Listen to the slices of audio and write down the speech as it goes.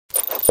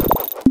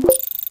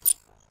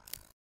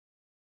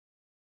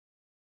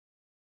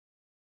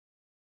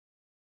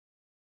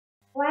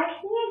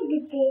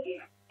Gdy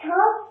to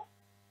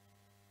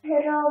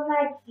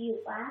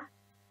prowadziła,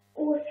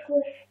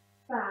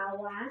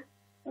 usłyszała,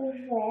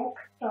 że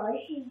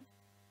ktoś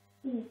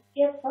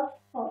idzie po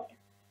schodach.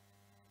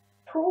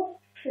 Tu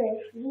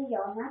przyszli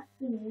Jonas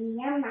i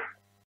Minia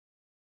Matka.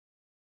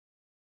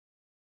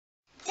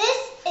 This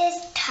is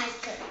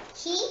Tiger.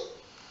 He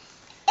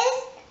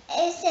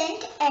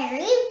isn't a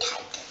real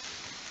tiger.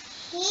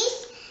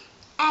 He's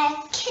a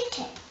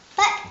kitten.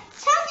 But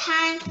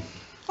sometimes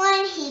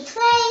when he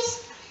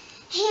plays,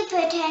 he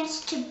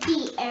pretends to be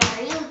a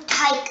real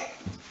tiger.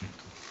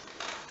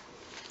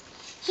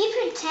 He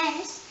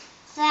pretends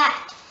that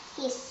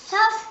his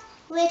soft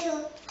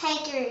little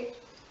tiger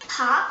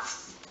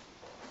paws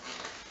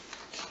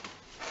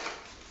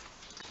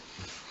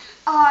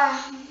are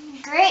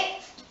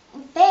great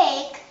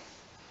big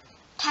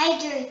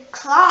tiger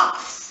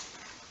claws.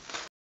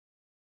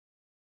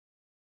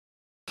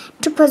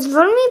 Czy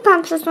pozwoli mi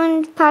pan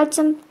przesunąć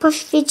palcem po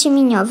świecie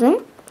miniowym?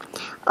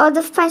 Od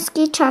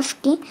pańskiej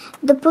czaszki,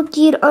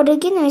 dopóki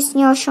oryginał jest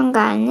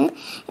nieosiągalny,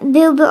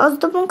 byłby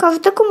ozdobą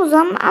każdego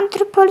muzeum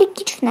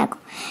antropologicznego.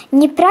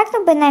 Nie pragnę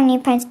bynajmniej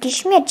pańskiej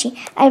śmierci,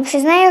 ale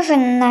przyznaję, że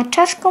na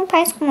czaszkę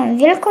pańską mam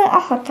wielką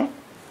ochotę.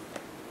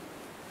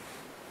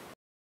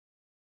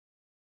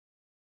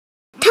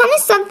 Tell me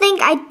something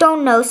I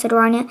don't know, said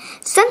Rania.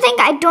 Something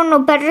I don't know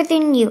better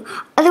than you.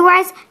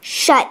 Otherwise,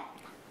 shut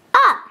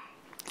up.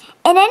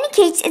 In any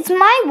case, it's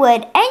my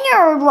wood, and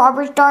you're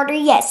Robert's daughter.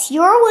 Yes,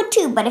 you're a wood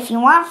too, but if you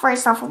want for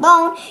yourself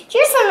alone,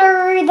 you're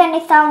slower than I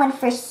thought when I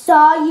first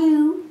saw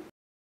you.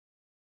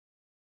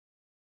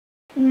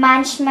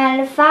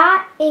 Manchmal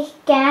war ich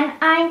gern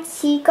ein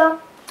Tiger.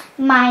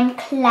 Mein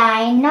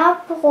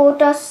kleiner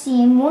Bruder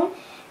Simon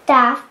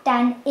darf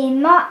dann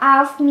immer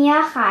auf mir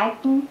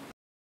reiten.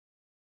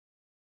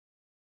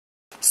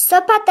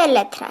 Sopa de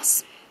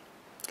letras.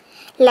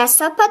 La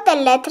sopa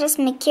de letras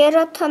me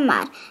quiero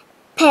tomar.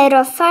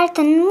 Pero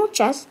faltan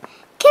muchas.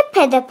 ¿Qué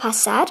puede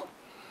pasar?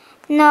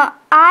 No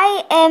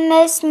hay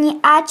M's, ni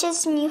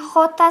H's, ni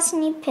J's,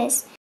 ni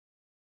P's.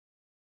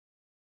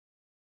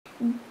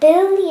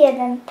 Był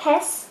jeden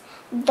pies,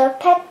 do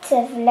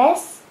petce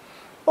wlez,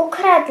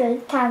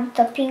 ukradł tam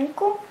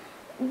topinku,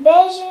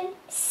 beży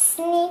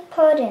sni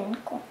po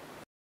rynku.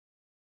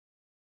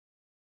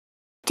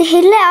 Det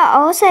hele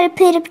også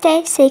Peter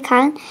Dag, sagde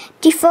Karen.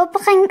 De får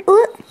bringet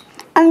ud.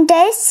 Om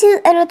dags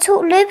tid eller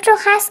to løb du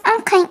rest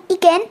omkring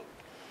igen.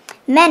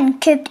 Manden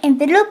købte en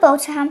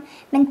billedbog til ham,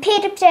 men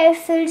Peter Dag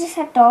følte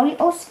sig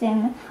dårlig og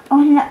svimmel, og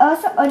han havde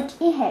også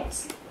ondt i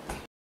halsen.